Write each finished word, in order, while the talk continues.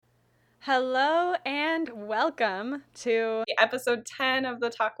Hello and welcome to episode 10 of the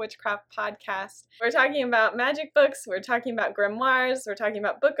Talk Witchcraft podcast. We're talking about magic books, we're talking about grimoires, we're talking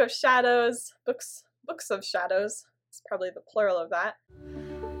about books of shadows. It's probably the plural of that.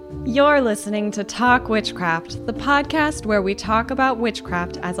 You're listening to Talk Witchcraft, the podcast where we talk about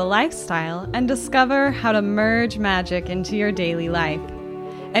witchcraft as a lifestyle and discover how to merge magic into your daily life.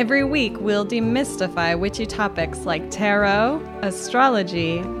 Every week, we'll demystify witchy topics like tarot,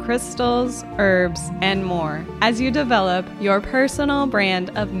 astrology, crystals, herbs, and more as you develop your personal brand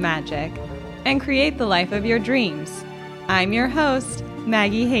of magic and create the life of your dreams. I'm your host,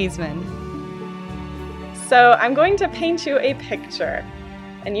 Maggie Hazeman. So I'm going to paint you a picture,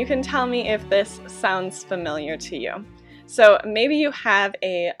 and you can tell me if this sounds familiar to you. So maybe you have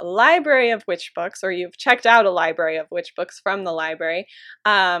a library of witch books, or you've checked out a library of witch books from the library,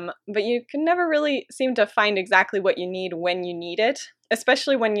 but you can never really seem to find exactly what you need when you need it,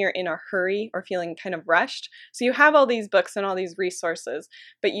 especially when you're in a hurry or feeling kind of rushed. So you have all these books and all these resources,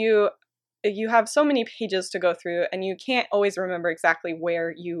 but you have so many pages to go through, and you can't always remember exactly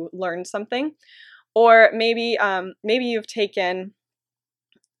where you learned something. Or maybe you've taken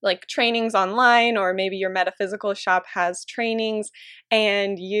like trainings online, or maybe your metaphysical shop has trainings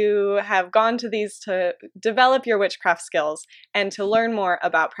and you have gone to these to develop your witchcraft skills and to learn more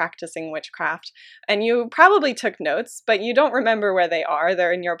about practicing witchcraft. And you probably took notes, but you don't remember where they are.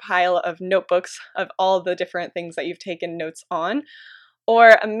 They're in your pile of notebooks of all the different things that you've taken notes on.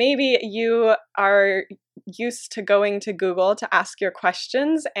 Or maybe you are used to going to Google to ask your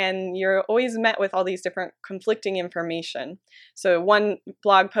questions, and you're always met with all these different conflicting information. So one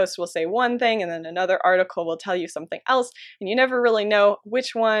blog post will say one thing, and then another article will tell you something else, and you never really know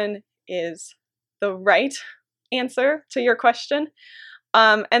which one is the right answer to your question.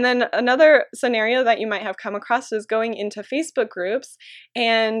 And then another scenario that you might have come across is going into Facebook groups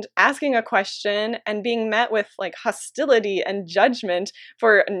and asking a question and being met with like hostility and judgment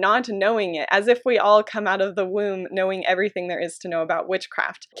for not knowing it, as if we all come out of the womb knowing everything there is to know about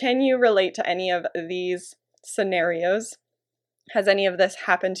witchcraft. Can you relate to any of these scenarios? Has any of this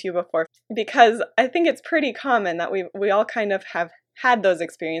happened to you before? Because I think it's pretty common that we all kind of have had those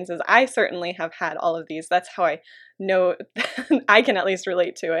experiences. I certainly have had all of these. That's how I know I can at least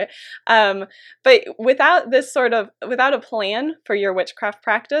relate to it. But without a plan for your witchcraft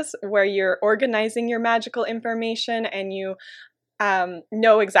practice, where you're organizing your magical information and you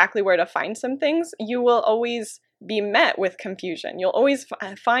know exactly where to find some things, you will always be met with confusion. You'll always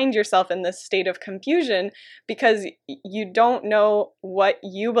find yourself in this state of confusion because you don't know what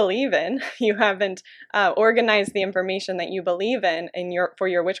you believe in. You haven't organized the information that you believe in for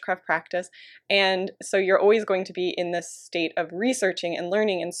your witchcraft practice, and so you're always going to be in this state of researching and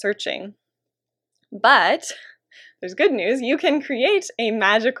learning and searching. But there's good news. You can create a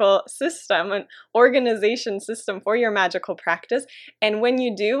magical system, an organization system for your magical practice. And when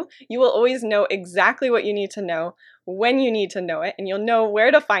you do, you will always know exactly what you need to know, when you need to know it, and you'll know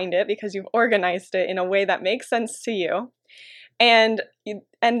where to find it because you've organized it in a way that makes sense to you. And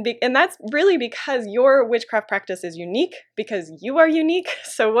that's really because your witchcraft practice is unique, because you are unique.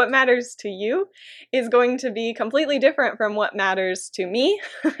 So what matters to you is going to be completely different from what matters to me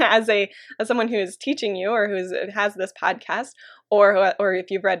as someone who is teaching you, or who has this podcast, or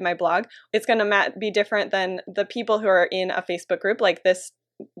if you've read my blog. It's going to be different than the people who are in a Facebook group like this,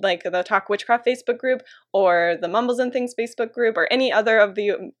 like the Talk Witchcraft Facebook group, or the Mumbles and Things Facebook group, or any other of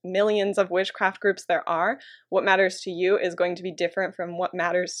the millions of witchcraft groups there are. What matters to you is going to be different from what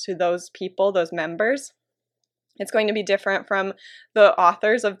matters to those people, those members. It's going to be different from the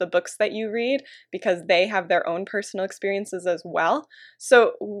authors of the books that you read, because they have their own personal experiences as well.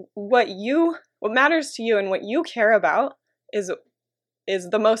 So what matters to you and what you care about is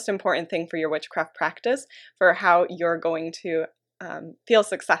the most important thing for your witchcraft practice, for how you're going to feel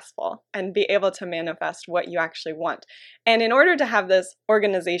successful and be able to manifest what you actually want. And in order to have this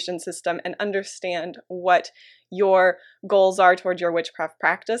organization system and understand what your goals are toward your witchcraft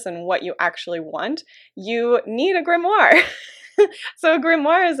practice and what you actually want, you need a grimoire. So a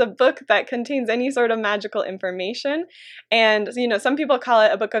grimoire is a book that contains any sort of magical information. And, some people call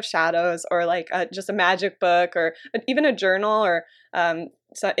it a book of shadows, or like just a magic book, or even a journal, or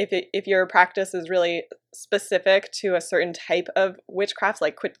so if your practice is really specific to a certain type of witchcraft,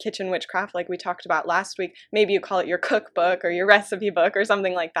 like kitchen witchcraft, like we talked about last week, maybe you call it your cookbook or your recipe book or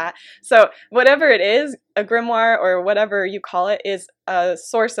something like that. So whatever it is, a grimoire or whatever you call it is a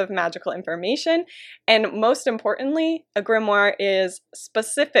source of magical information. And most importantly, a grimoire is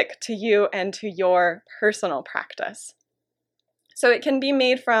specific to you and to your personal practice. So it can be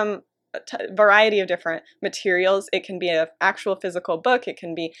made from variety of different materials. It can be an actual physical book. It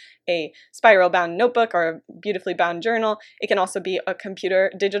can be a spiral-bound notebook or a beautifully bound journal. It can also be a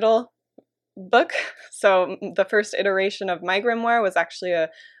computer digital book. So the first iteration of my grimoire was actually a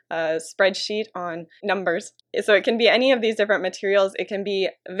spreadsheet on numbers. So it can be any of these different materials. It can be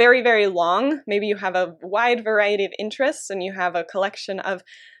very, very long. Maybe you have a wide variety of interests and you have a collection of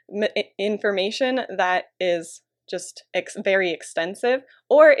information that is just very extensive,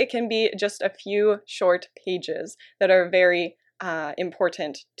 or it can be just a few short pages that are very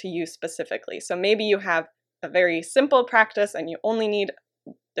important to you specifically. So maybe you have a very simple practice and you only need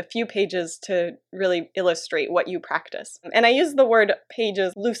a few pages to really illustrate what you practice. And I use the word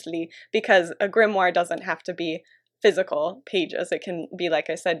pages loosely because a grimoire doesn't have to be physical pages. It can be, like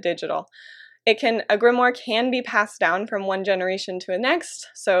I said, digital. A grimoire can be passed down from one generation to the next.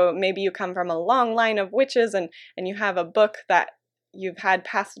 So maybe you come from a long line of witches and you have a book that you've had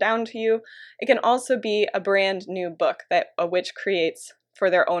passed down to you. It can also be a brand new book that a witch creates for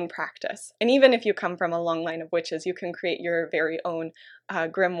their own practice. And even if you come from a long line of witches, you can create your very own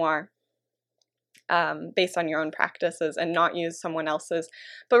grimoire based on your own practices and not use someone else's.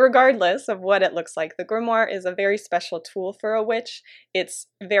 But regardless of what it looks like, the grimoire is a very special tool for a witch. It's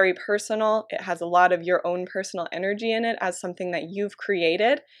very personal. It has a lot of your own personal energy in it as something that you've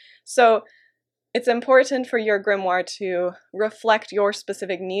created. So it's important for your grimoire to reflect your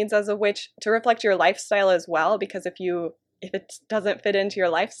specific needs as a witch, to reflect your lifestyle as well, because if it doesn't fit into your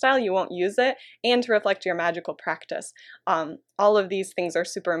lifestyle, you won't use it, and to reflect your magical practice. All of these things are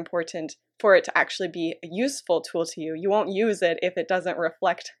super important for it to actually be a useful tool to you. You won't use it if it doesn't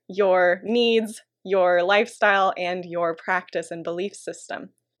reflect your needs, your lifestyle, and your practice and belief system.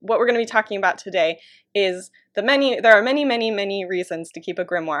 What we're going to be talking about today is there are many, many, many reasons to keep a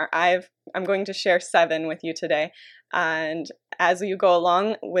grimoire. I'm going to share 7 with you today. And as you go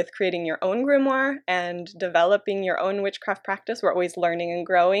along with creating your own grimoire and developing your own witchcraft practice, we're always learning and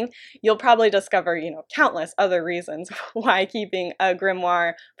growing. You'll probably discover, countless other reasons why keeping a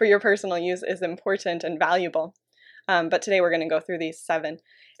grimoire for your personal use is important and valuable. But today we're going to go through these 7.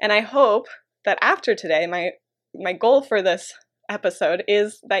 And I hope that after today, my goal for this episode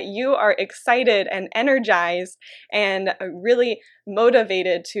is that you are excited and energized and really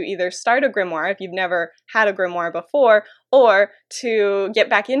motivated to either start a grimoire if you've never had a grimoire before, or to get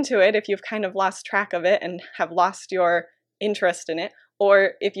back into it if you've kind of lost track of it and have lost your interest in it,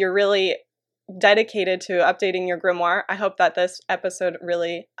 or if you're really dedicated to updating your grimoire. I hope that this episode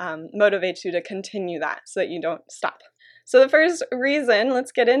really motivates you to continue that so that you don't stop. So the first reason,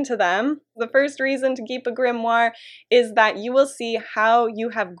 let's get into them. The first reason to keep a grimoire is that you will see how you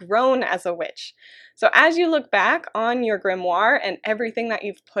have grown as a witch. So as you look back on your grimoire and everything that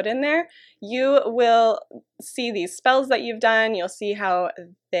you've put in there, you will see these spells that you've done. You'll see how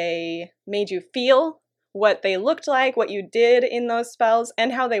they made you feel, what they looked like, what you did in those spells,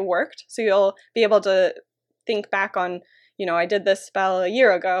 and how they worked. So you'll be able to think back on, I did this spell a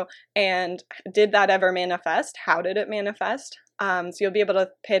year ago, and did that ever manifest? How did it manifest? So you'll be able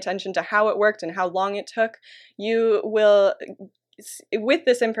to pay attention to how it worked and how long it took. You will, with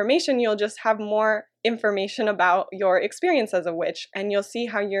this information, you'll just have more information about your experience as a witch, and you'll see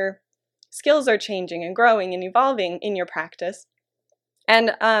how your skills are changing and growing and evolving in your practice.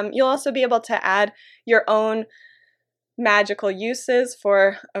 And you'll also be able to add your own magical uses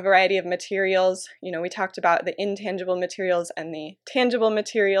for a variety of materials. We talked about the intangible materials and the tangible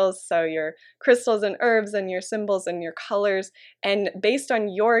materials, so your crystals and herbs and your symbols and your colors. And based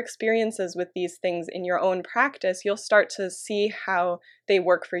on your experiences with these things in your own practice, you'll start to see how they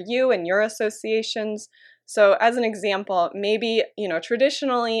work for you and your associations. So as an example, maybe,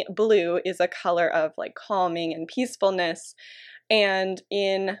 traditionally blue is a color of like calming and peacefulness. And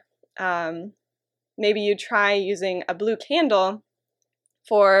in maybe you try using a blue candle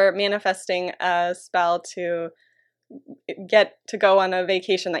for manifesting a spell to get to go on a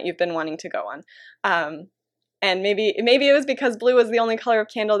vacation that you've been wanting to go on. And maybe it was because blue was the only color of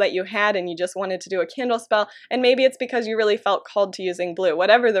candle that you had and you just wanted to do a candle spell. And maybe it's because you really felt called to using blue.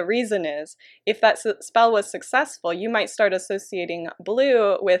 Whatever the reason is, if that spell was successful, you might start associating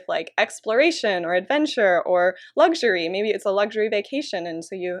blue with like exploration or adventure or luxury. Maybe it's a luxury vacation. And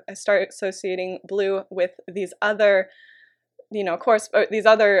so you start associating blue with these other, these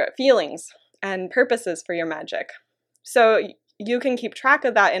other feelings and purposes for your magic. So you can keep track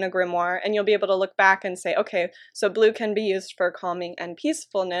of that in a grimoire, and you'll be able to look back and say, okay, so blue can be used for calming and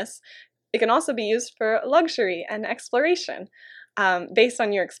peacefulness. It can also be used for luxury and exploration based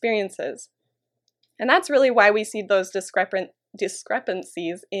on your experiences. And that's really why we see those discrepant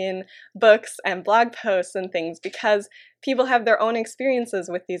discrepancies in books and blog posts and things because people have their own experiences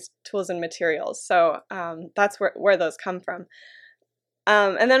with these tools and materials. So that's where those come from.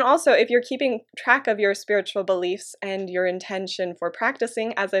 And then also, if you're keeping track of your spiritual beliefs and your intention for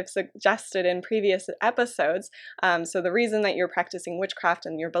practicing, as I've suggested in previous episodes, so the reason that you're practicing witchcraft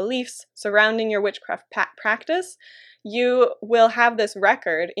and your beliefs surrounding your witchcraft practice, you will have this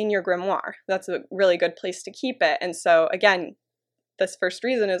record in your grimoire. That's a really good place to keep it. And so again, this first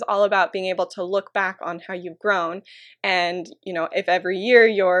reason is all about being able to look back on how you've grown. And, if every year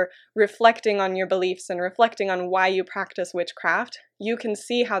you're reflecting on your beliefs and reflecting on why you practice witchcraft, you can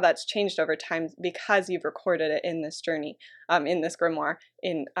see how that's changed over time because you've recorded it in this journey, in this grimoire,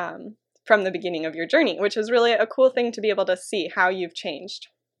 from the beginning of your journey, which is really a cool thing to be able to see how you've changed.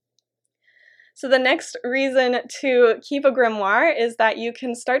 So the next reason to keep a grimoire is that you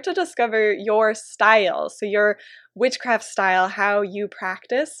can start to discover your style. So your witchcraft style, how you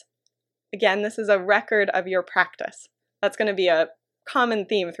practice. Again, this is a record of your practice. That's going to be a common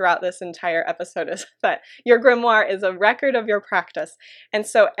theme throughout this entire episode, is that your grimoire is a record of your practice. And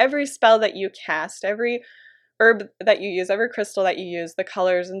so every spell that you cast, every herb that you use, every crystal that you use, the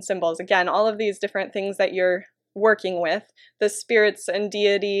colors and symbols, again, all of these different things that you're working with, the spirits and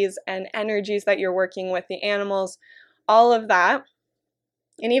deities and energies that you're working with, the animals, all of that,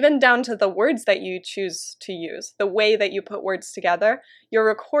 and even down to the words that you choose to use, the way that you put words together, you're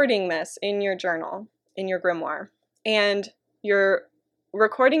recording this in your journal, in your grimoire, and you're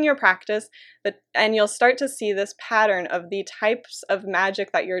recording your practice, and you'll start to see this pattern of the types of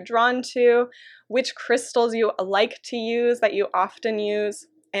magic that you're drawn to, which crystals you like to use, that you often use,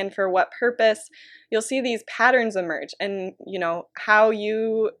 and for what purpose. You'll see these patterns emerge, and how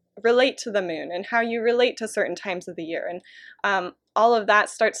you relate to the moon and how you relate to certain times of the year, and all of that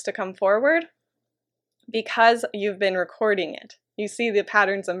starts to come forward because you've been recording it. You see the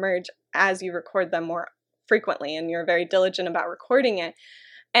patterns emerge as you record them more frequently, and you're very diligent about recording it.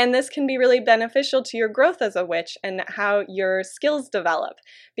 And this can be really beneficial to your growth as a witch and how your skills develop,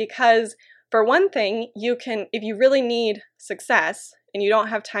 because for one thing, you can, if you really need success and you don't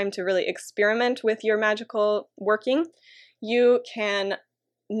have time to really experiment with your magical working, you can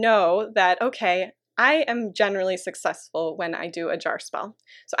know that, okay, I am generally successful when I do a jar spell.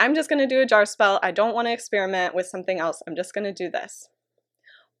 So I'm just going to do a jar spell. I don't want to experiment with something else. I'm just going to do this.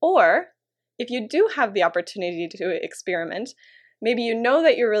 Or if you do have the opportunity to experiment, maybe you know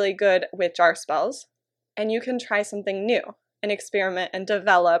that you're really good with jar spells and you can try something new and experiment and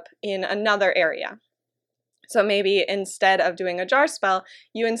develop in another area. So maybe instead of doing a jar spell,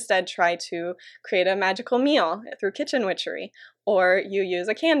 you instead try to create a magical meal through kitchen witchery, or you use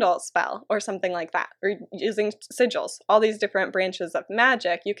a candle spell or something like that, or using sigils. All these different branches of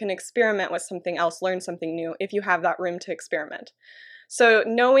magic, you can experiment with something else, learn something new if you have that room to experiment. So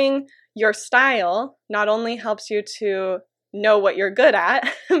knowing your style not only helps you to know what you're good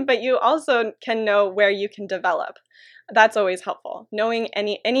at, but you also can know where you can develop. That's always helpful. Knowing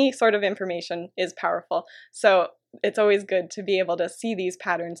any sort of information is powerful. So it's always good to be able to see these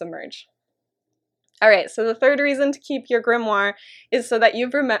patterns emerge. All right, so the third reason to keep your grimoire is so that you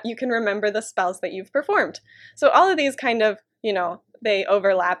can remember the spells that you've performed. So all of these kind of, they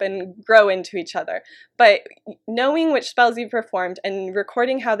overlap and grow into each other. But knowing which spells you performed and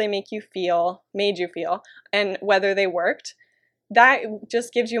recording how they made you feel, and whether they worked, that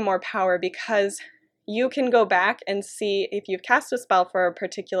just gives you more power, because you can go back and see if you've cast a spell for a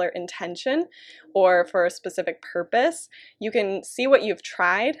particular intention or for a specific purpose. You can see what you've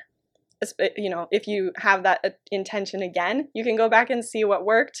tried. If you have that intention again, you can go back and see what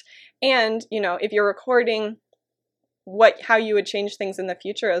worked. And, if you're recording how you would change things in the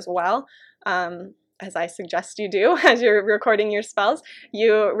future as well, as I suggest you do as you're recording your spells,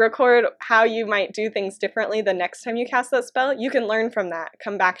 you record how you might do things differently the next time you cast that spell. You can learn from that,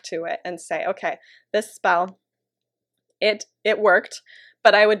 come back to it and say, okay, this spell, it worked,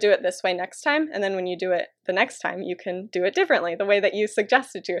 but I would do it this way next time. And then when you do it the next time, you can do it differently, the way that you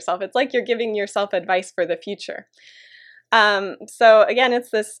suggested to yourself. It's like you're giving yourself advice for the future. So again,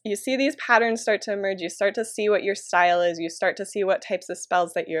 it's this, you see these patterns start to emerge, you start to see what your style is, you start to see what types of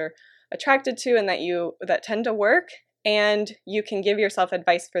spells that you're attracted to and that tend to work, and you can give yourself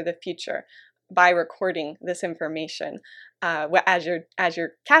advice for the future by recording this information as you're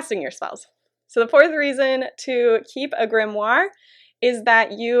casting your spells. So the fourth reason to keep a grimoire is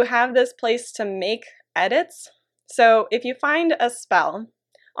that you have this place to make edits. So if you find a spell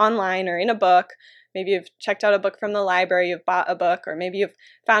online or in a book, maybe you've checked out a book from the library, you've bought a book, or maybe you've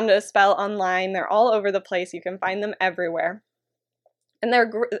found a spell online, they're all over the place, you can find them everywhere. And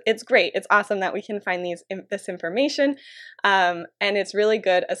it's great. It's awesome that we can find this information, and it's really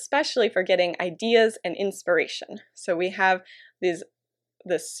good, especially for getting ideas and inspiration. So we have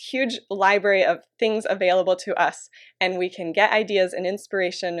this huge library of things available to us, and we can get ideas and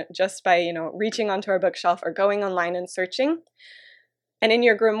inspiration just by, reaching onto our bookshelf or going online and searching. And in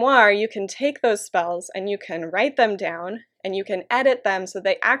your grimoire, you can take those spells and you can write them down and you can edit them so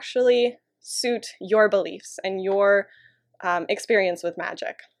they actually suit your beliefs and your experience with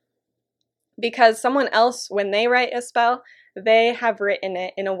magic. Because someone else, when they write a spell, they have written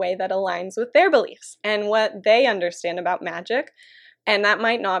it in a way that aligns with their beliefs and what they understand about magic. And that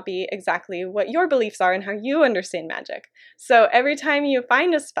might not be exactly what your beliefs are and how you understand magic. So every time you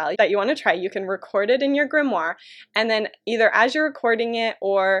find a spell that you want to try, you can record it in your grimoire. And then either as you're recording it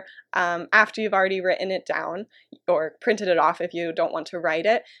or after you've already written it down or printed it off if you don't want to write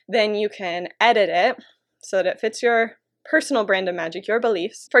it, then you can edit it so that it fits your personal brand of magic, your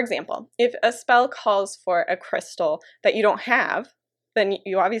beliefs. For example, if a spell calls for a crystal that you don't have, then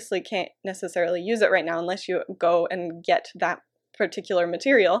you obviously can't necessarily use it right now unless you go and get that particular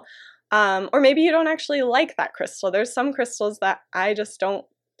material. Or maybe you don't actually like that crystal. There's some crystals that I just don't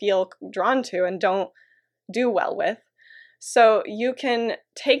feel drawn to and don't do well with. So you can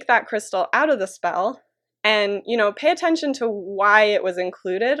take that crystal out of the spell and, pay attention to why it was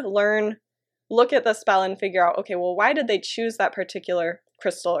included, look at the spell and figure out, okay, well, why did they choose that particular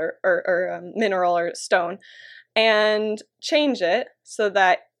crystal or mineral or stone, and change it so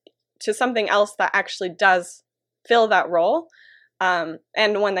that to something else that actually does fill that role, and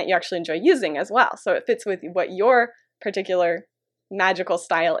one that you actually enjoy using as well. So it fits with what your particular magical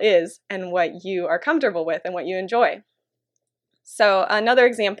style is and what you are comfortable with and what you enjoy. So another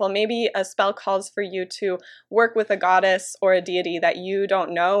example, maybe a spell calls for you to work with a goddess or a deity that you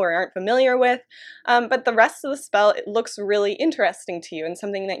don't know or aren't familiar with, but the rest of the spell, it looks really interesting to you and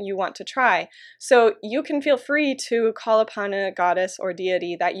something that you want to try. So you can feel free to call upon a goddess or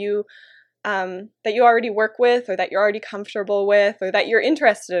deity that you already work with, or that you're already comfortable with, or that you're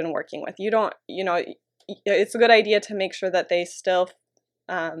interested in working with. It's a good idea to make sure that they still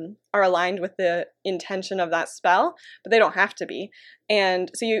are aligned with the intention of that spell, but they don't have to be. And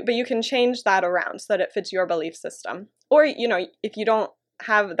so you can change that around so that it fits your belief system. Or, if you don't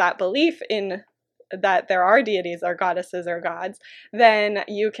have that belief in that there are deities or goddesses or gods, then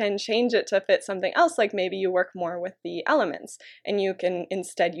you can change it to fit something else. Like maybe you work more with the elements and you can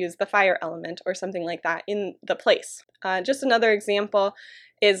instead use the fire element or something like that in the place. Just another example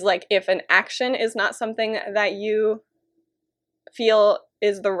is like if an action is not something that you feel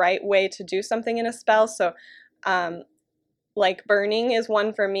is the right way to do something in a spell. So like burning is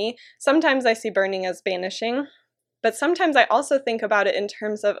one for me. Sometimes I see burning as banishing, but sometimes I also think about it in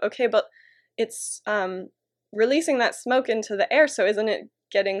terms of, okay, but it's releasing that smoke into the air, so isn't it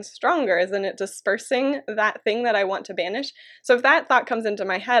getting stronger? Isn't it dispersing that thing that I want to banish? So if that thought comes into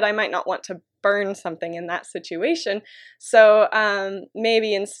my head, I might not want to burn something in that situation. So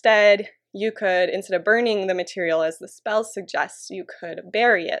maybe instead of burning the material as the spell suggests, you could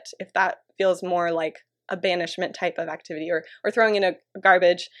bury it if that feels more like a banishment type of activity, or throwing in a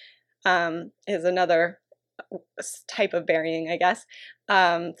garbage is another type of burying, I guess.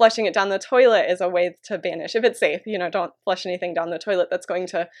 Flushing it down the toilet is a way to banish, if it's safe. Don't flush anything down the toilet that's going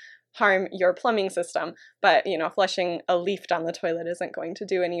to harm your plumbing system, but flushing a leaf down the toilet isn't going to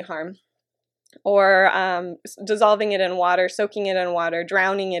do any harm. Or dissolving it in water, soaking it in water,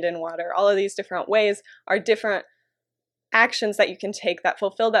 drowning it in water. All of these different ways are different actions that you can take that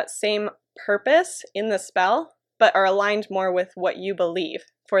fulfill that same purpose in the spell, but are aligned more with what you believe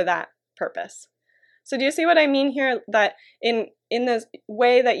for that purpose. So do you see what I mean here? That in this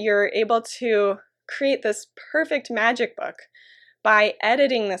way that you're able to create this perfect magic book by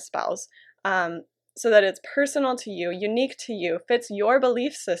editing the spells so that it's personal to you, unique to you, fits your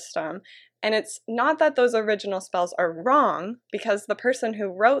belief system. And it's not that those original spells are wrong because the person who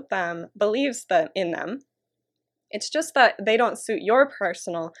wrote them believes in them. It's just that they don't suit your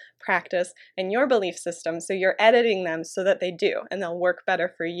personal practice and your belief system, so you're editing them so that they do, and they'll work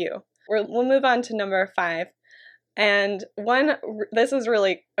better for you. We'll move on to number 5. And this is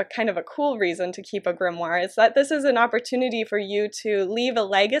really a kind of a cool reason to keep a grimoire, is that this is an opportunity for you to leave a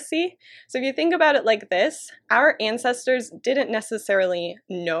legacy. So if you think about it like this, our ancestors didn't necessarily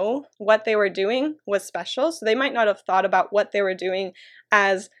know what they were doing was special, so they might not have thought about what they were doing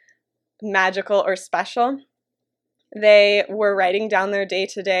as magical or special. They were writing down their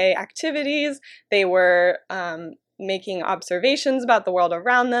day-to-day activities. They were making observations about the world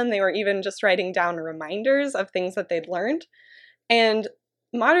around them. They were even just writing down reminders of things that they'd learned. And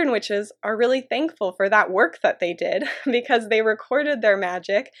modern witches are really thankful for that work that they did because they recorded their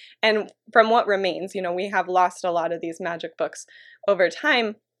magic, and from what remains, we have lost a lot of these magic books over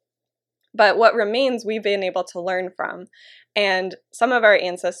time, but what remains we've been able to learn from. And some of our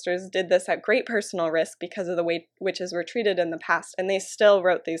ancestors did this at great personal risk because of the way witches were treated in the past, and they still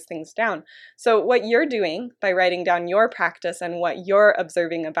wrote these things down. So what you're doing by writing down your practice and what you're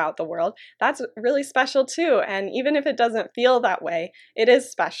observing about the world, that's really special too. And even if it doesn't feel that way, it is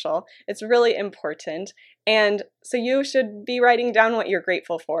special. It's really important. And so you should be writing down what you're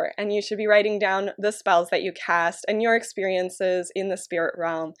grateful for, and you should be writing down the spells that you cast and your experiences in the spirit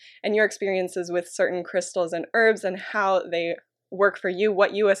realm and your experiences with certain crystals and herbs and how they work for you,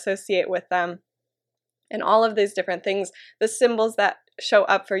 what you associate with them, and all of these different things, the symbols that show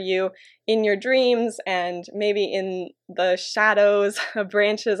up for you in your dreams and maybe in the shadows of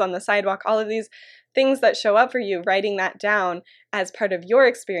branches on the sidewalk, all of these things that show up for you, writing that down as part of your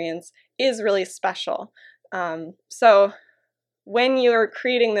experience is really special. So when you're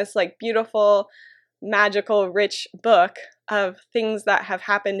creating this beautiful, magical, rich book of things that have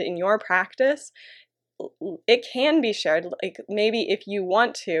happened in your practice, it can be shared. Maybe if you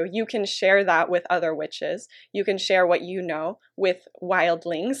want to, you can share that with other witches. You can share what you know with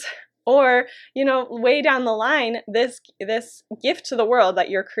wildlings. Or, way down the line, this gift to the world that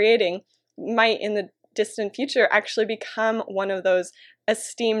you're creating might in the distant future actually become one of those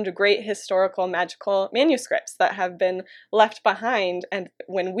esteemed great historical magical manuscripts that have been left behind and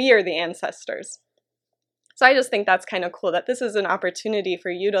when we are the ancestors. So I just think that's kind of cool that this is an opportunity for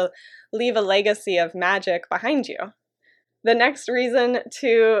you to leave a legacy of magic behind you. The next reason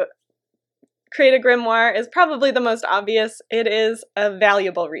to create a grimoire is probably the most obvious. It is a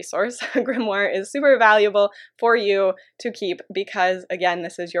valuable resource. A grimoire is super valuable for you to keep because, again,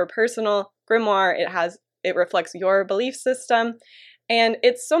 this is your personal grimoire. It reflects your belief system, and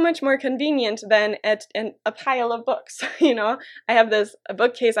it's so much more convenient than a pile of books. I have a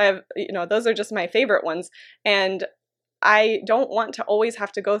bookcase. Those are just my favorite ones, and I don't want to always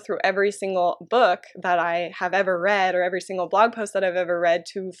have to go through every single book that I have ever read or every single blog post that I've ever read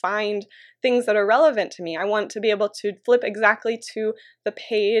to find things that are relevant to me. I want to be able to flip exactly to the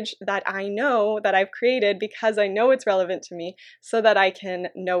page that I know that I've created because I know it's relevant to me so that I can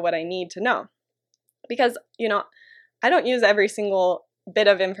know what I need to know. Because, I don't use every single bit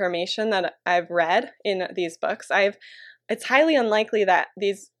of information that I've read in these books. It's highly unlikely that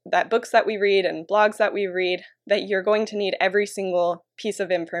books that we read and blogs that we read, that you're going to need every single piece of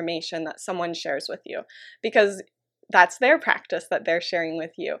information that someone shares with you, because that's their practice that they're sharing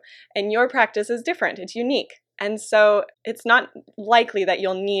with you. And your practice is different. It's unique. And so it's not likely that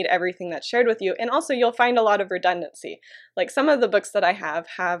you'll need everything that's shared with you. And also you'll find a lot of redundancy. Like some of the books that I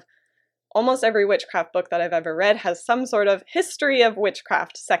have almost every witchcraft book that I've ever read has some sort of history of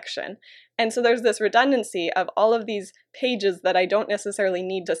witchcraft section. And so there's this redundancy of all of these pages that I don't necessarily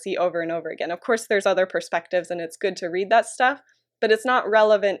need to see over and over again. Of course, there's other perspectives and it's good to read that stuff, but it's not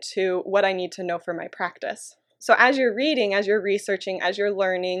relevant to what I need to know for my practice. So as you're reading, as you're researching, as you're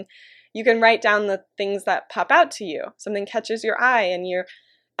learning, you can write down the things that pop out to you. Something catches your eye and you're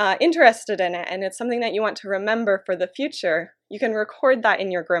interested in it, and it's something that you want to remember for the future. You can record that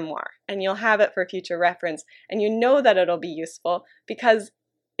in your grimoire and you'll have it for future reference, and you know that it'll be useful because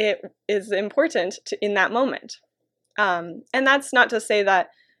it is important in that moment. And that's not to say that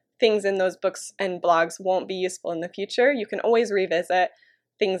things in those books and blogs won't be useful in the future. You can always revisit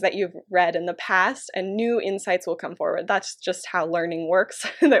things that you've read in the past and new insights will come forward. That's just how learning works,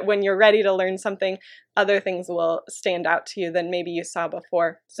 that when you're ready to learn something, other things will stand out to you than maybe you saw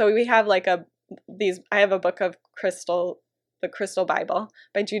before. So we have I have a book of the Crystal Bible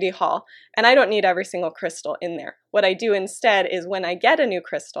by Judy Hall, and I don't need every single crystal in there. What I do instead is when I get a new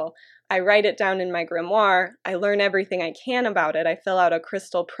crystal, I write it down in my grimoire, I learn everything I can about it, I fill out a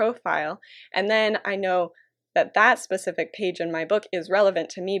crystal profile, and then I know that specific page in my book is relevant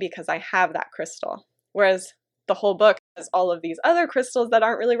to me because I have that crystal. Whereas the whole book has all of these other crystals that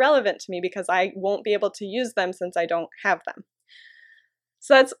aren't really relevant to me because I won't be able to use them since I don't have them.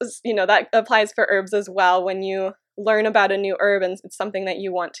 So that applies for herbs as well. When you learn about a new herb and it's something that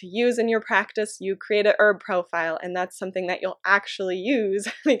you want to use in your practice, you create a herb profile, and that's something that you'll actually use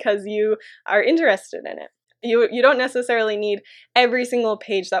because you are interested in it. You don't necessarily need every single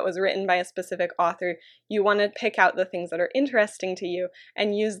page that was written by a specific author. You want to pick out the things that are interesting to you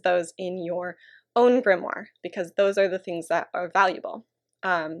and use those in your own grimoire because those are the things that are valuable.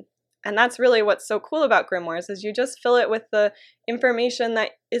 And that's really what's so cool about grimoires, is you just fill it with the information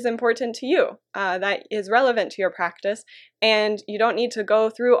that is important to you, that is relevant to your practice, and you don't need to go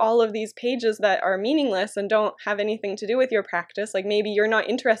through all of these pages that are meaningless and don't have anything to do with your practice. Like maybe you're not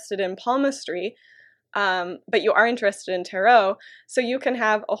interested in palmistry, but you are interested in tarot, so you can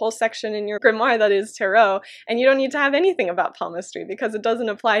have a whole section in your grimoire that is tarot, and you don't need to have anything about palmistry because it doesn't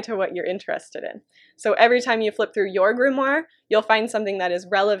apply to what you're interested in. So every time you flip through your grimoire, you'll find something that is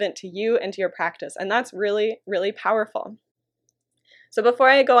relevant to you and to your practice, and that's really, really powerful. So before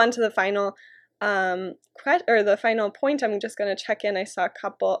I go on to the final point, I'm just going to check in. I saw a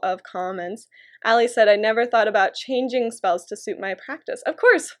couple of comments. Ali said, I never thought about changing spells to suit my practice. Of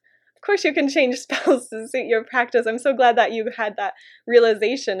course you can change spells to suit your practice. I'm so glad that you had that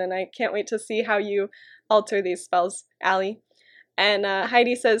realization, and I can't wait to see how you alter these spells, Ali. And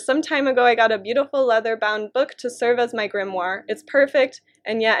Heidi says, some time ago I got a beautiful leather-bound book to serve as my grimoire. It's perfect,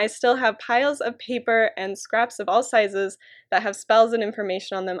 and yet I still have piles of paper and scraps of all sizes that have spells and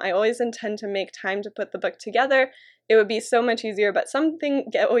information on them. I always intend to make time to put the book together. It would be so much easier, but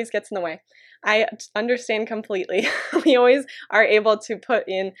something always gets in the way. I understand completely. We always are able to put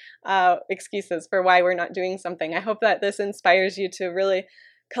in excuses for why we're not doing something. I hope that this inspires you to really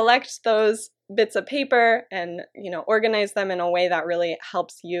collect those bits of paper and, organize them in a way that really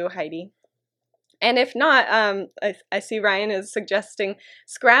helps you, Heidi. And if not, I see Ryan is suggesting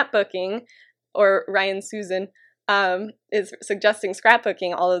scrapbooking, or Ryan Susan is suggesting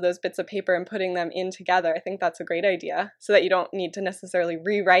scrapbooking all of those bits of paper and putting them in together. I think that's a great idea, so that you don't need to necessarily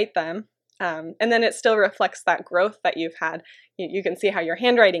rewrite them. And then it still reflects that growth that you've had. You can see how your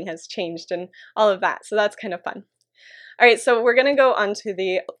handwriting has changed and all of that. So that's kind of fun. All right, so we're going to go on to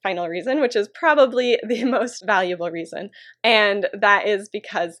the final reason, which is probably the most valuable reason. And that is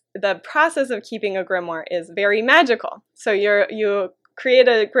because the process of keeping a grimoire is very magical. So you create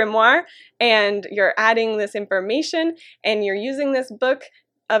a grimoire and you're adding this information and you're using this book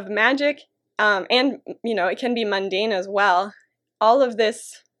of magic, and it can be mundane as well. All of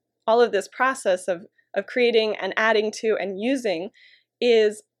this process of creating and adding to and using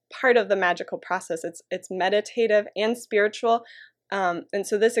is part of the magical process. It's meditative and spiritual, and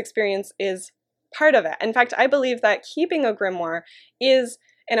so this experience is part of it. In fact, I believe that keeping a grimoire is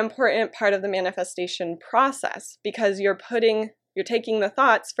an important part of the manifestation process, because you're taking the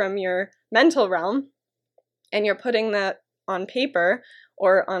thoughts from your mental realm and you're putting that on paper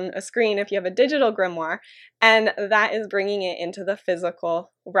or on a screen if you have a digital grimoire, and that is bringing it into the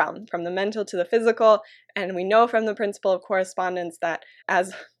physical realm, from the mental to the physical. And we know from the principle of correspondence that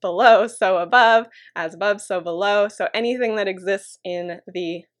as below, so above, as above, so below. So anything that exists in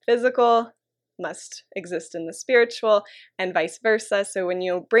the physical must exist in the spiritual, and vice versa. So when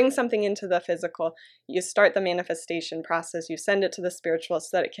you bring something into the physical, you start the manifestation process, you send it to the spiritual so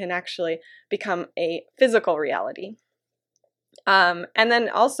that it can actually become a physical reality. And then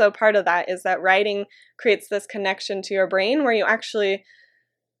also part of that is that writing creates this connection to your brain where it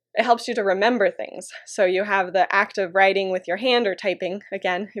helps you to remember things. So you have the act of writing with your hand or typing.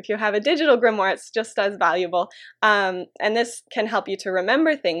 Again, if you have a digital grimoire, it's just as valuable. And this can help you to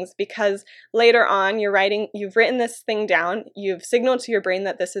remember things, because later on you've written this thing down, you've signaled to your brain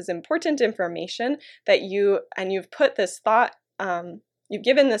that this is important information, you've put this thought, you've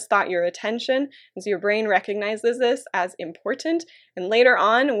given this thought your attention, and so your brain recognizes this as important. And later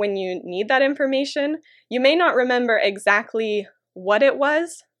on, when you need that information, you may not remember exactly what it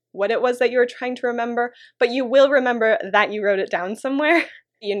was that you were trying to remember, but you will remember that you wrote it down somewhere.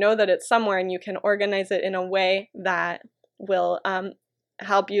 You know that it's somewhere, and you can organize it in a way that will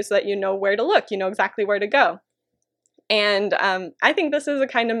help you, so that you know where to look, you know exactly where to go. And I think this is a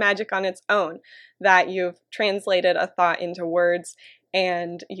kind of magic on its own, that you've translated a thought into words,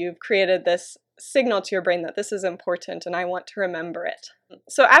 and you've created this signal to your brain that this is important and I want to remember it.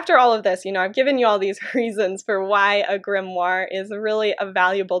 So after all of this, I've given you all these reasons for why a grimoire is really a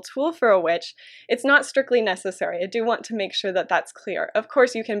valuable tool for a witch. It's not strictly necessary. I do want to make sure that that's clear. Of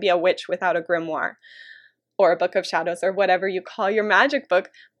course, you can be a witch without a grimoire, or a book of shadows, or whatever you call your magic book.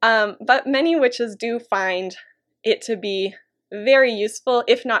 But many witches do find it to be very useful,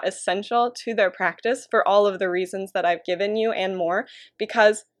 if not essential, to their practice for all of the reasons that I've given you and more,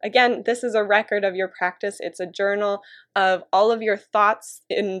 because again, this is a record of your practice. It's a journal of all of your thoughts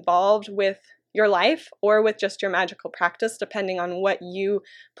involved with your life or with just your magical practice, depending on what you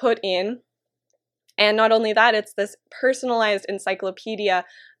put in. And not only that, it's this personalized encyclopedia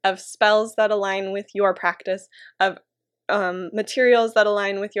of spells that align with your practice, of materials that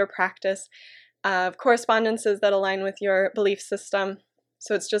align with your practice, of correspondences that align with your belief system.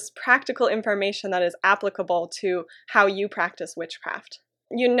 So it's just practical information that is applicable to how you practice witchcraft.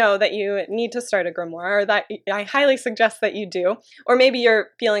 you know that you need to start a grimoire, or that I highly suggest that you do, or maybe you're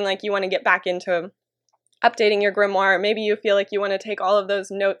feeling like you want to get back into updating your grimoire, maybe you feel like you want to take all of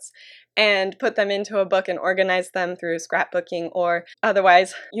those notes and put them into a book and organize them through scrapbooking, or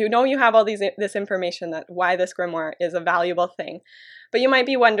otherwise, you know you have all this information that why this grimoire is a valuable thing. But you might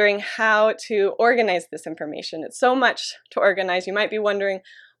be wondering how to organize this information. It's so much to organize. You might be wondering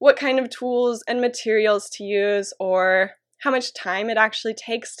what kind of tools and materials to use, or how much time it actually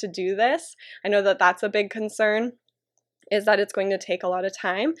takes to do this. I know that that's a big concern, is that it's going to take a lot of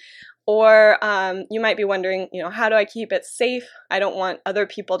time. Or you might be wondering, how do I keep it safe? I don't want other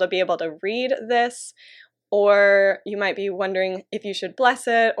people to be able to read this. Or you might be wondering if you should bless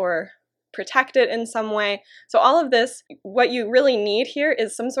it or protect it in some way. So all of this, what you really need here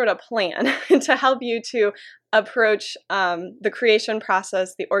is some sort of plan to help you to approach the creation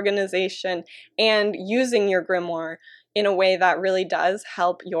process, the organization, and using your grimoire in a way that really does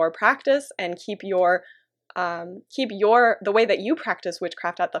help your practice and keep the way that you practice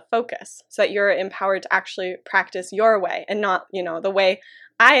witchcraft at the focus, so that you're empowered to actually practice your way and not, the way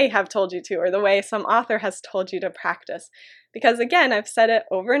I have told you to, or the way some author has told you to practice. Because again, I've said it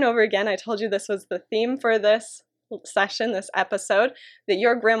over and over again, I told you this was the theme for this session, this episode, that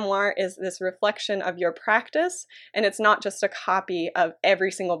your grimoire is this reflection of your practice, and it's not just a copy of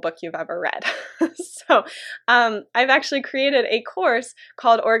every single book you've ever read. So I've actually created a course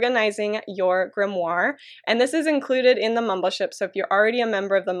called Organizing Your Grimoire, and this is included in the Mumbleship. So if you're already a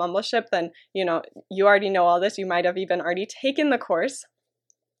member of the Mumbleship, then you already know all this. You might have even already taken the course.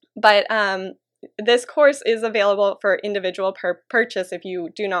 But this course is available for individual purchase if you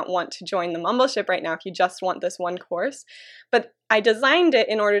do not want to join the Mumbleship right now, if you just want this one course. But I designed it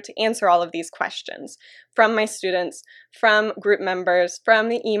in order to answer all of these questions from my students, from group members, from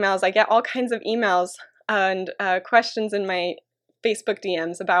the emails. I get all kinds of emails and questions in my Facebook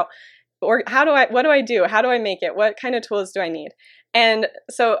DMs about, what do I do? How do I make it? What kind of tools do I need? And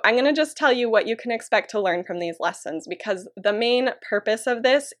so I'm going to just tell you what you can expect to learn from these lessons, because the main purpose of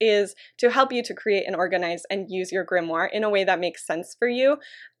this is to help you to create and organize and use your grimoire in a way that makes sense for you.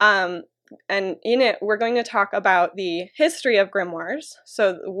 And in it, we're going to talk about the history of grimoires,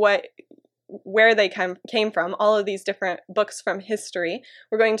 so where they came from, all of these different books from history.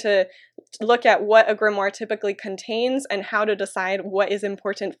 We're going to look at what a grimoire typically contains and how to decide what is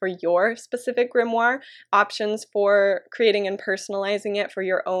important for your specific grimoire, options for creating and personalizing it for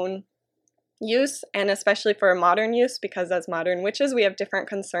your own use, and especially for modern use, because as modern witches, we have different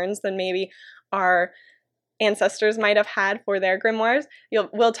concerns than maybe our ancestors might have had for their grimoires.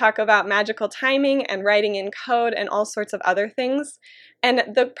 We'll talk about magical timing and writing in code and all sorts of other things. And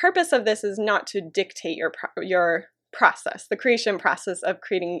the purpose of this is not to dictate your process, the creation process of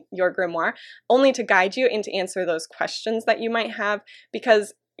creating your grimoire, only to guide you and to answer those questions that you might have,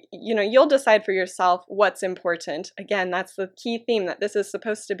 because you'll decide for yourself what's important. Again, that's the key theme, that this is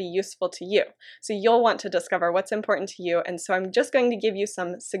supposed to be useful to you. So you'll want to discover what's important to you. And so I'm just going to give you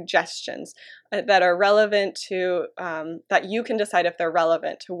some suggestions that are relevant to, that you can decide if they're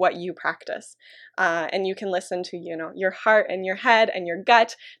relevant to what you practice. And you can listen to, your heart and your head and your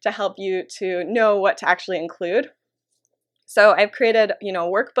gut to help you to know what to actually include. So I've created, a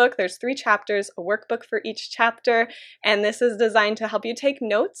workbook. There's 3 chapters, a workbook for each chapter, and this is designed to help you take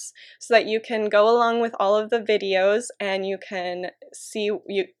notes so that you can go along with all of the videos and you can see,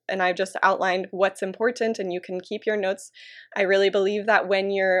 and I've just outlined what's important, and you can keep your notes. I really believe that when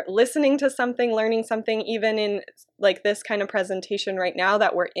you're listening to something, learning something, even in like this kind of presentation right now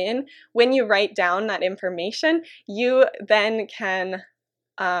that we're in, when you write down that information, you then can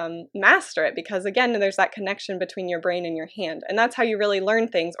master it, because again, there's that connection between your brain and your hand, and that's how you really learn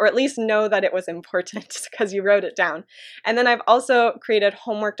things, or at least know that it was important because you wrote it down. And then I've also created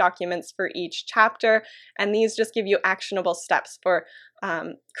homework documents for each chapter, and these just give you actionable steps for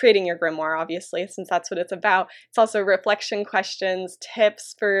creating your grimoire, obviously, since that's what it's about. It's also reflection questions,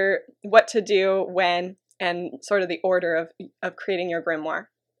 tips for what to do when, and sort of the order of creating your grimoire.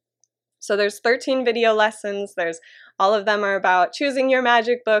 So there's 13 video lessons. All of them are about choosing your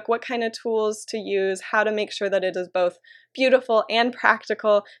magic book, what kind of tools to use, how to make sure that it is both beautiful and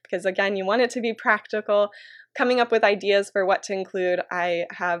practical, because again, you want it to be practical. Coming up with ideas for what to include. I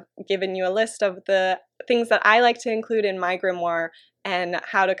have given you a list of the things that I like to include in my grimoire and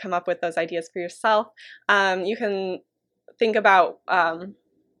how to come up with those ideas for yourself. You can think about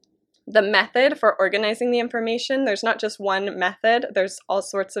the method for organizing the information. There's not just one method. There's all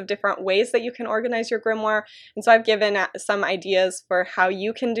sorts of different ways that you can organize your grimoire. And so I've given some ideas for how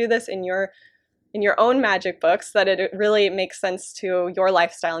you can do this in your own magic books, so that it really makes sense to your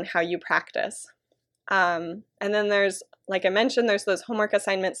lifestyle and how you practice. And then there's like I mentioned, there's those homework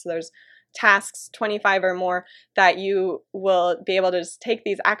assignments, so there's tasks, 25 or more, that you will be able to just take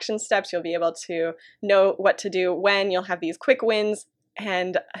these action steps. You'll be able to know what to do when. You'll have these quick wins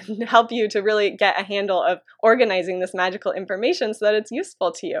and help you to really get a handle of organizing this magical information so that it's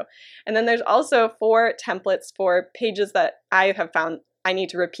useful to you. And then there's also 4 templates for pages that I have found I need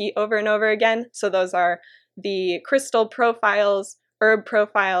to repeat over and over again. So those are the crystal profiles, herb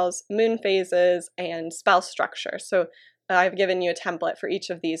profiles, moon phases, and spell structure. So I've given you a template for each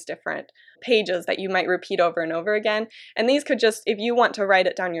of these different pages that you might repeat over and over again. And these could just, if you want to write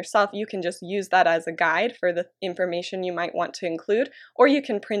it down yourself, you can just use that as a guide for the information you might want to include, or you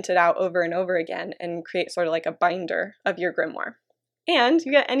can print it out over and over again and create sort of like a binder of your grimoire. And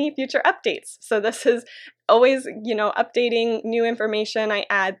you get any future updates. So this is always, updating new information. I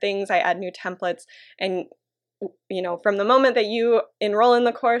add things, I add new templates, and from the moment that you enroll in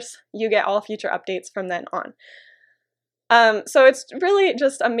the course, you get all future updates from then on. So it's really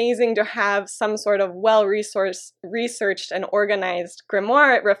just amazing to have some sort of researched and organized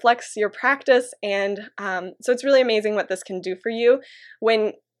grimoire. It reflects your practice, and so it's really amazing what this can do for you.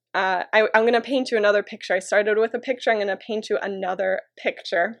 When I'm going to paint you another picture. I started with a picture. I'm going to paint you another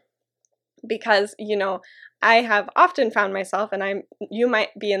picture because, I have often found myself, and you might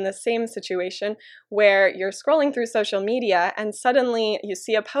be in the same situation, where you're scrolling through social media and suddenly you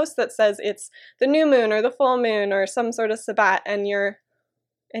see a post that says it's the new moon or the full moon or some sort of Sabbat, and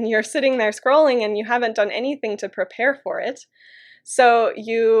you're sitting there scrolling and you haven't done anything to prepare for it. So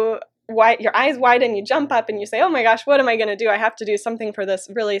your eyes widen, you jump up and you say, oh my gosh, what am I going to do? I have to do something for this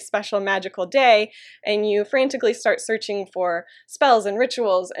really special magical day. And you frantically start searching for spells and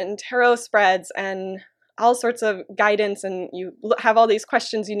rituals and tarot spreads and all sorts of guidance, and you have all these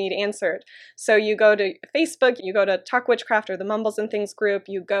questions you need answered. So you go to Facebook, you go to Talk Witchcraft or the Mumbles and Things group,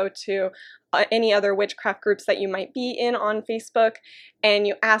 you go to any other witchcraft groups that you might be in on Facebook, and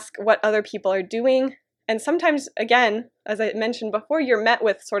you ask what other people are doing. And sometimes, again, as I mentioned before, you're met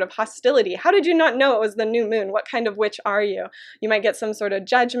with sort of hostility. How did you not know it was the new moon? What kind of witch are you? You might get some sort of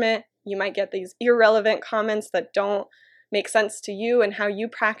judgment. You might get these irrelevant comments that don't make sense to you and how you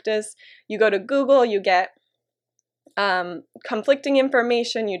practice. You go to Google, you get conflicting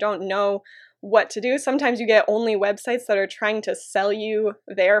information. You don't know what to do. Sometimes you get only websites that are trying to sell you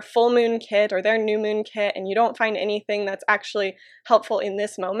their full moon kit or their new moon kit, and you don't find anything that's actually helpful in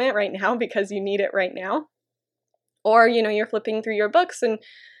this moment right now because you need it right now. Or, you're flipping through your books and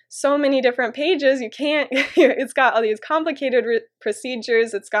so many different pages, you can't, it's got all these complicated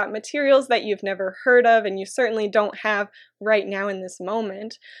procedures, it's got materials that you've never heard of, and you certainly don't have right now in this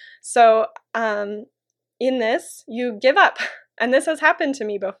moment. So in this, you give up. And this has happened to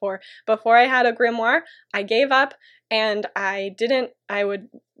me before. Before I had a grimoire, I gave up and I would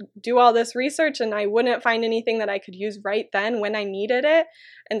do all this research and I wouldn't find anything that I could use right then when I needed it.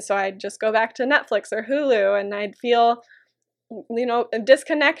 And so I'd just go back to Netflix or Hulu and I'd feel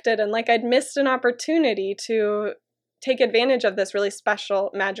disconnected and like I'd missed an opportunity to take advantage of this really special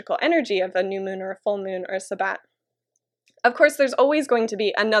magical energy of a new moon or a full moon or a Sabbat. Of course, there's always going to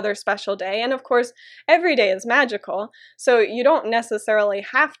be another special day, and of course, every day is magical, so you don't necessarily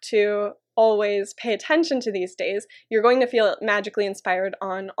have to always pay attention to these days. You're going to feel magically inspired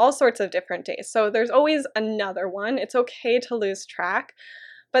on all sorts of different days, so there's always another one. It's okay to lose track.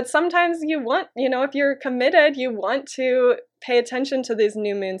 But sometimes you want, if you're committed, you want to pay attention to these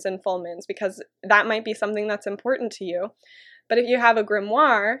new moons and full moons because that might be something that's important to you. But if you have a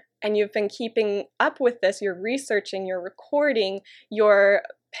grimoire and you've been keeping up with this, you're researching, you're recording, you're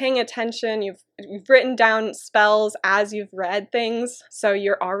paying attention, you've written down spells as you've read things, so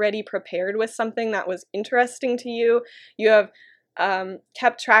you're already prepared with something that was interesting to you. You have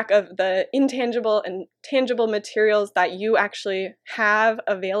kept track of the intangible and tangible materials that you actually have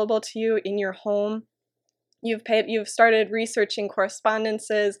available to you in your home. You've started researching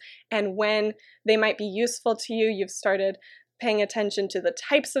correspondences and when they might be useful to you. You've started paying attention to the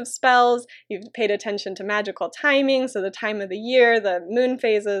types of spells. You've paid attention to magical timing, so the time of the year, the moon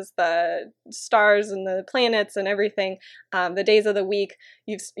phases, the stars and the planets and everything, the days of the week.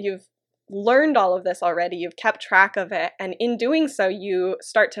 You've learned all of this already, you've kept track of it, and in doing so, you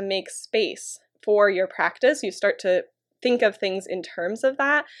start to make space for your practice. You start to think of things in terms of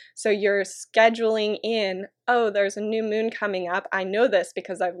that. So you're scheduling in, oh, there's a new moon coming up. I know this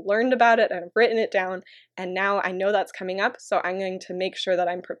because I've learned about it and I've written it down, and now I know that's coming up, so I'm going to make sure that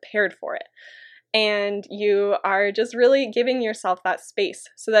I'm prepared for it. And you are just really giving yourself that space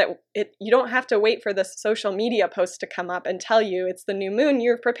so that you don't have to wait for this social media post to come up and tell you it's the new moon.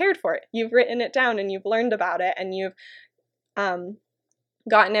 You're prepared for it. You've written it down and you've learned about it and you've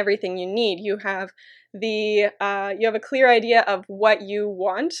gotten everything you need. You have you have a clear idea of what you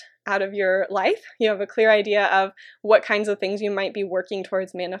want out of your life. You have a clear idea of what kinds of things you might be working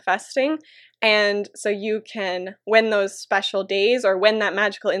towards manifesting. And so you can, when those special days or when that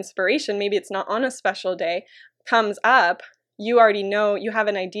magical inspiration, maybe it's not on a special day, comes up, you already know, you have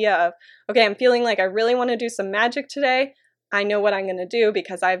an idea of, okay, I'm feeling like I really want to do some magic today. I know what I'm going to do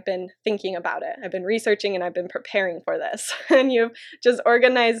because I've been thinking about it. I've been researching and I've been preparing for this. And you've just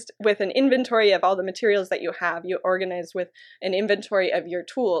organized with an inventory of all the materials that you have. You organized with an inventory of your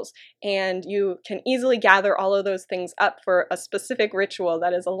tools. And you can easily gather all of those things up for a specific ritual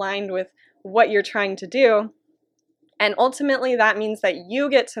that is aligned with what you're trying to do. And ultimately, that means that you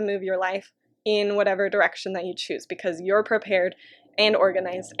get to move your life in whatever direction that you choose because you're prepared and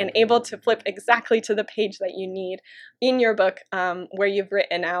organized and able to flip exactly to the page that you need in your book where you've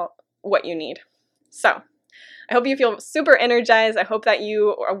written out what you need. So I hope you feel super energized. I hope that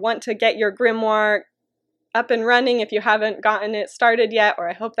you want to get your grimoire up and running if you haven't gotten it started yet, or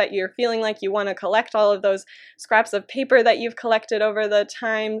I hope that you're feeling like you want to collect all of those scraps of paper that you've collected over the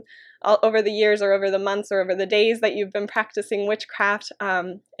time, over the years or over the months or over the days that you've been practicing witchcraft,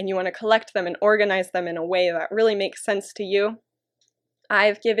 and you want to collect them and organize them in a way that really makes sense to you.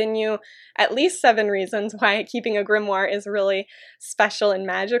 I've given you at least 7 reasons why keeping a grimoire is really special and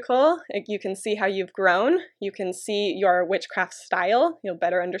magical. You can see how you've grown. You can see your witchcraft style. You'll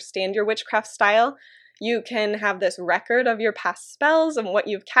better understand your witchcraft style. You can have this record of your past spells and what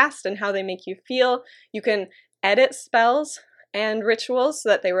you've cast and how they make you feel. You can edit spells and rituals so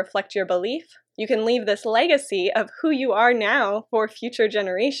that they reflect your belief. You can leave this legacy of who you are now for future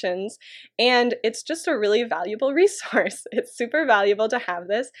generations, and it's just a really valuable resource. It's super valuable to have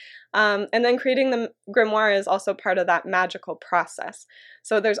this. And then creating the grimoire is also part of that magical process.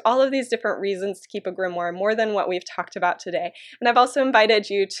 So there's all of these different reasons to keep a grimoire, more than what we've talked about today. And I've also invited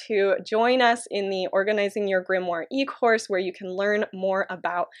you to join us in the Organizing Your Grimoire e-course, where you can learn more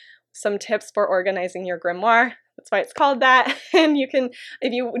about some tips for organizing your grimoire. That's why it's called that. And you can,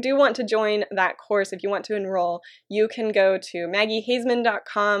 if you do want to join that course, if you want to enroll, you can go to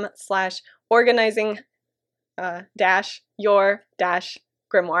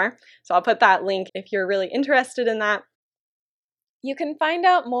maggiehazeman.com/organizing-your-grimoire. So I'll put that link if you're really interested in that. You can find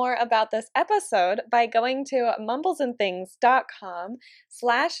out more about this episode by going to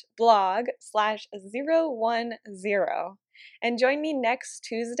mumblesandthings.com/blog/010. And join me next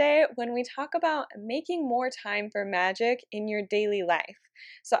Tuesday when we talk about making more time for magic in your daily life.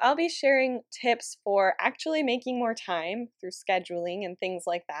 So I'll be sharing tips for actually making more time through scheduling and things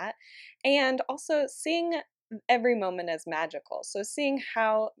like that, and also seeing every moment as magical. So seeing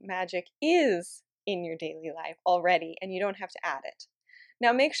how magic is in your daily life already, and you don't have to add it.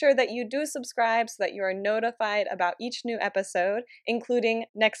 Now make sure that you do subscribe so that you are notified about each new episode, including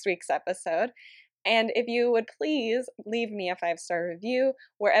next week's episode. And if you would please leave me a 5-star review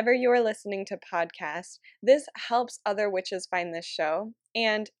wherever you are listening to podcasts. This helps other witches find this show,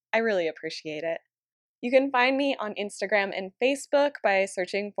 and I really appreciate it. You can find me on Instagram and Facebook by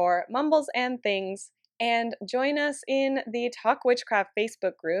searching for Mumbles and Things, and join us in the Talk Witchcraft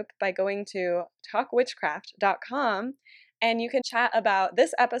Facebook group by going to talkwitchcraft.com, and you can chat about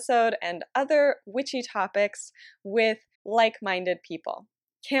this episode and other witchy topics with like-minded people.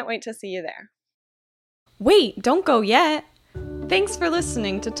 Can't wait to see you there. Wait, don't go yet! Thanks for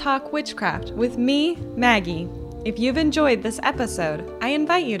listening to Talk Witchcraft with me, Maggie. If you've enjoyed this episode, I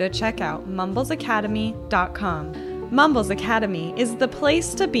invite you to check out mumblesacademy.com. Mumbles Academy is the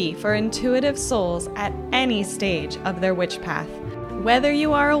place to be for intuitive souls at any stage of their witch path. Whether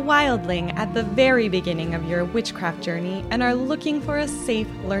you are a wildling at the very beginning of your witchcraft journey and are looking for a safe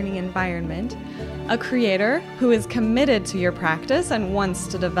learning environment, a creator who is committed to your practice and wants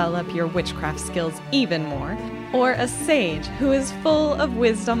to develop your witchcraft skills even more, or a sage who is full of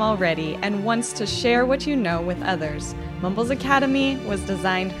wisdom already and wants to share what you know with others, Mumbles Academy was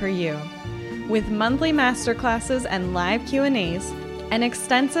designed for you. With monthly masterclasses and live Q&As, an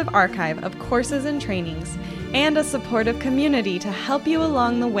extensive archive of courses and trainings, and a supportive community to help you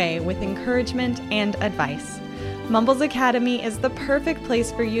along the way with encouragement and advice. Mumbles Academy is the perfect place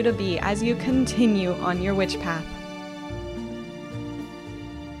for you to be as you continue on your witch path.